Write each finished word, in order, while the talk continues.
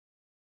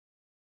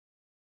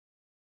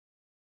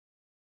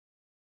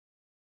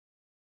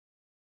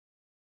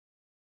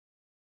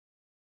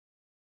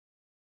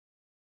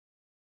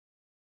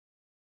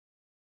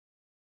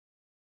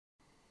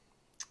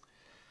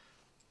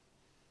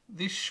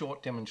This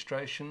short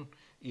demonstration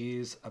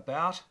is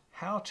about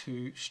how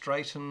to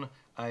straighten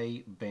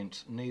a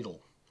bent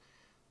needle.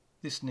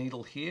 This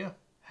needle here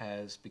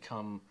has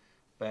become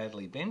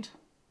badly bent,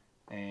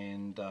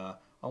 and I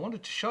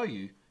wanted to show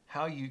you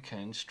how you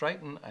can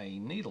straighten a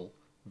needle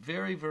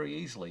very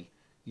easily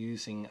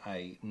using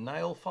a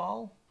nail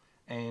file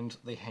and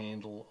the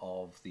handle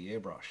of the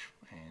airbrush.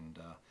 And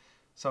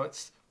so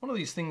it's one of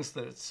these things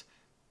that it's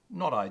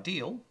not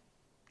ideal.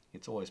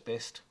 It's always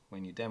best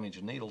when you damage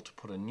a needle to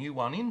put a new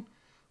one in,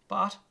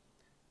 but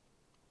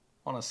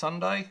on a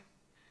Sunday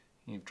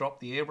you've dropped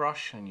the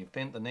airbrush and you've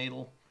bent the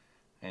needle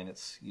and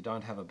you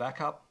don't have a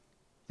backup.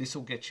 This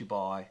will get you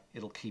by,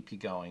 it'll keep you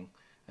going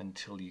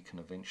until you can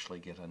eventually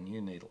get a new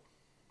needle.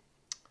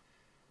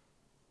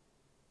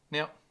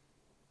 Now,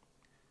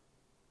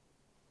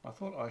 I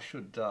thought I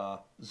should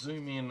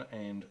zoom in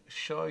and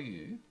show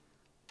you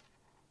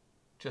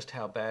just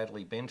how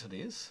badly bent it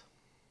is,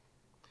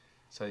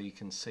 so you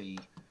can see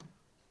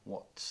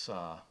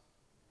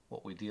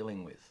what we're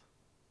dealing with.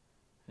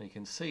 And you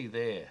can see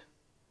there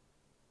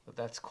that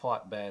that's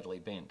quite badly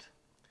bent.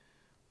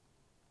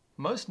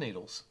 Most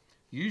needles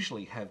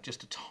usually have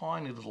just a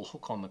tiny little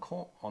hook on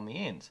the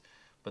ends,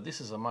 but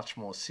this is a much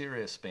more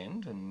serious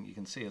bend, and you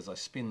can see as I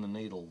spin the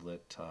needle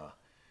that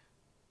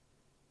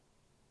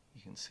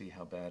you can see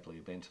how badly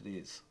bent it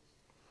is.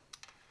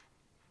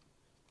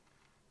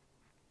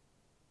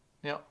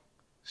 Now,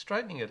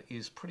 straightening it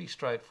is pretty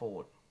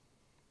straightforward.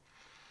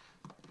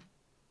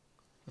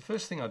 The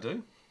first thing I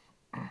do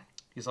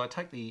is I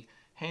take the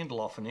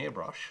handle off an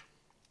airbrush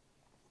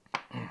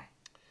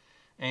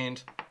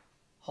and,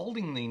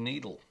 holding the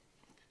needle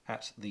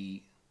at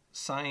the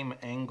same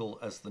angle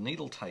as the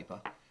needle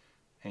taper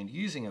and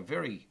using a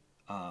very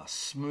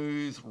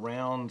smooth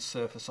round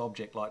surface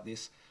object like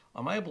this,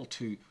 I'm able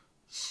to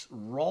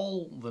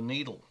roll the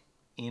needle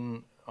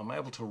in. I'm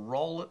able to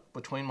roll it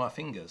between my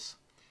fingers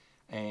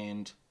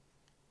and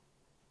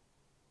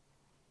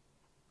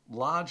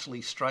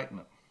largely straighten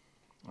it.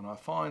 And I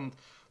find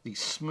the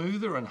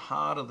smoother and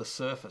harder the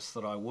surface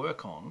that I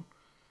work on,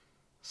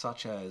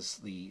 such as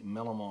the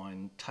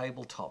melamine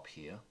tabletop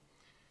here,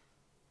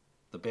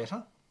 the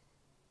better.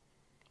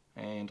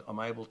 And I'm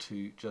able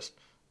to just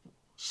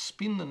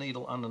spin the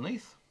needle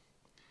underneath,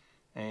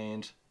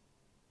 and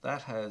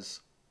that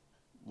has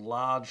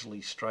largely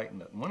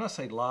straightened it. And when I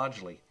say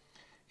largely,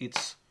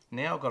 it's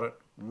now got it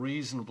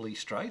reasonably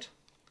straight.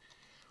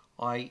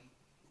 I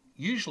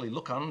usually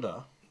look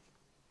under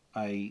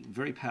a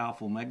very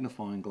powerful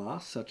magnifying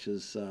glass such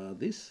as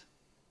this,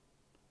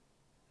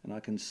 and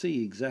I can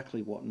see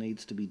exactly what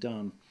needs to be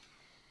done.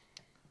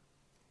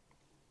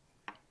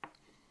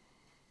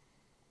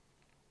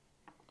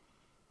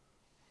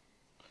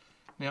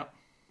 Now,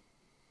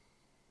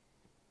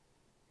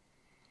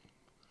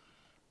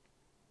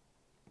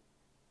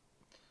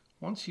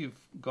 once you've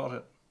got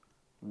it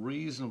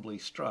reasonably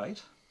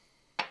straight,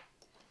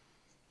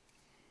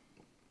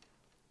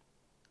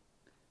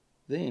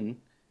 then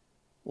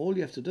all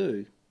you have to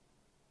do,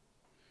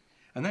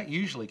 and that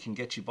usually can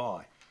get you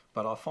by,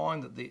 but I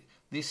find that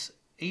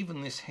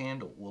even this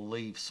handle will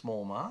leave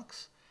small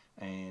marks,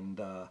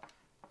 and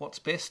what's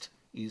best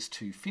is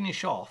to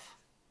finish off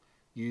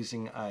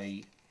using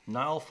a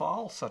nail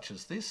file such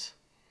as this.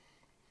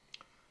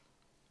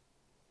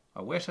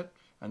 I wet it,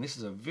 and this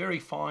is a very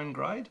fine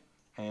grade,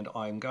 and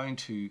I'm going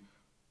to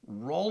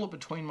roll it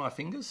between my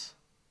fingers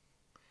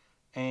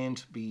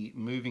and be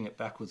moving it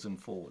backwards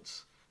and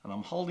forwards. And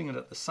I'm holding it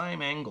at the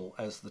same angle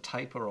as the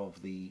taper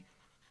of the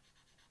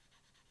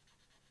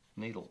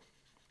needle.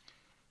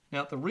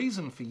 Now, the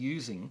reason for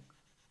using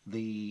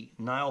the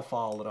nail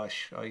file that I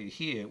show you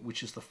here,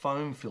 which is the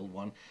foam filled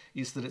one,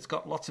 is that it's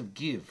got lots of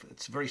give.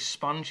 It's very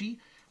spongy,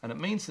 and it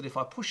means that if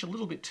I push a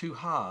little bit too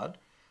hard,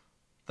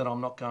 that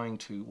I'm not going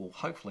to, well,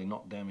 hopefully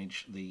not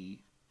damage the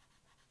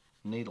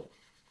needle.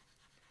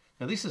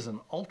 Now, this is an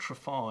ultra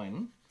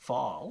fine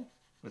file.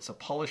 It's a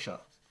polisher,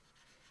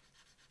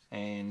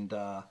 and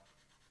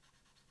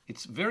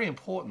it's very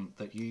important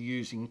that you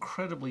use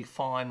incredibly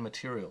fine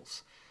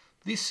materials.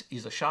 This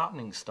is a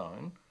sharpening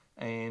stone,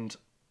 and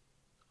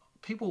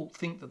people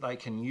think that they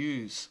can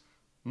use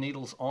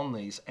needles on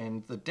these,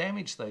 and the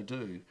damage they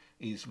do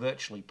is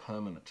virtually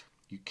permanent.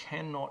 You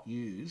cannot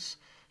use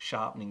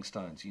sharpening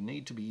stones. You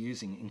need to be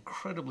using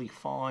incredibly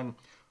fine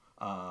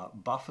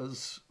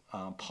buffers,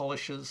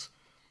 polishers,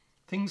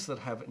 things that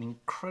have an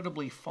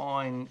incredibly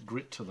fine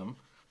grit to them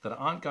that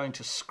aren't going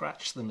to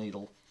scratch the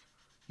needle.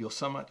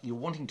 You're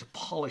wanting to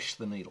polish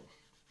the needle.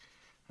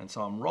 And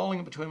so I'm rolling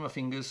it between my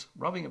fingers,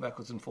 rubbing it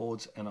backwards and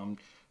forwards, and I'm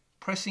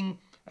pressing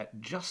at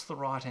just the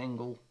right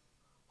angle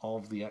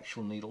of the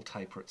actual needle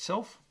taper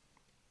itself.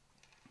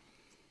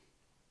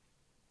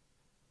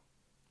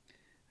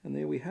 And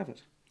there we have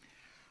it,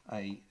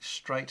 a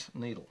straight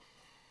needle.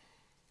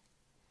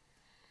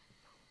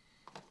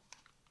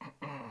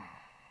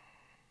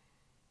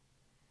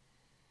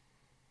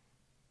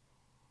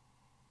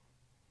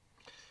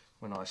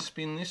 When I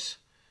spin this,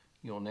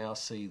 you'll now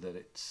see that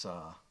it's,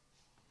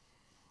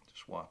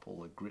 just wipe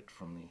all the grit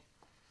from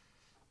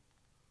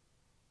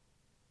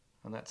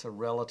and that's a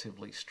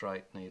relatively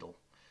straight needle.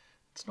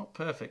 It's not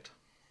perfect,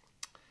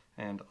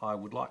 and I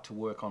would like to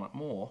work on it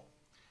more,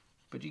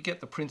 but you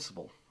get the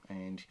principle,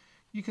 and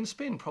you can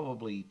spend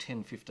probably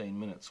 10-15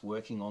 minutes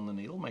working on the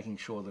needle, making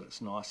sure that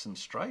it's nice and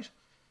straight.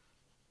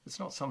 It's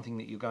not something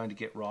that you're going to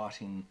get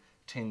right in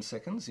 10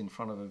 seconds in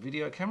front of a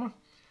video camera,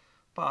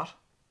 but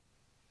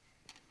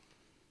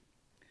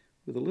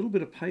with a little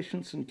bit of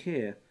patience and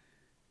care,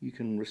 you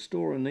can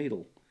restore a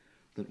needle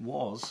that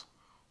was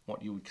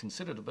what you would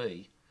consider to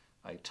be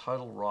a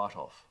total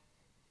write-off.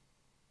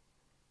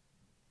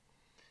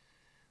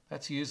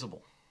 That's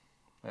usable.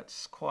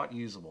 That's quite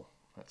usable.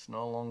 That's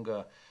no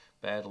longer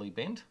badly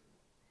bent.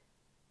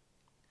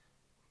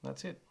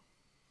 That's it.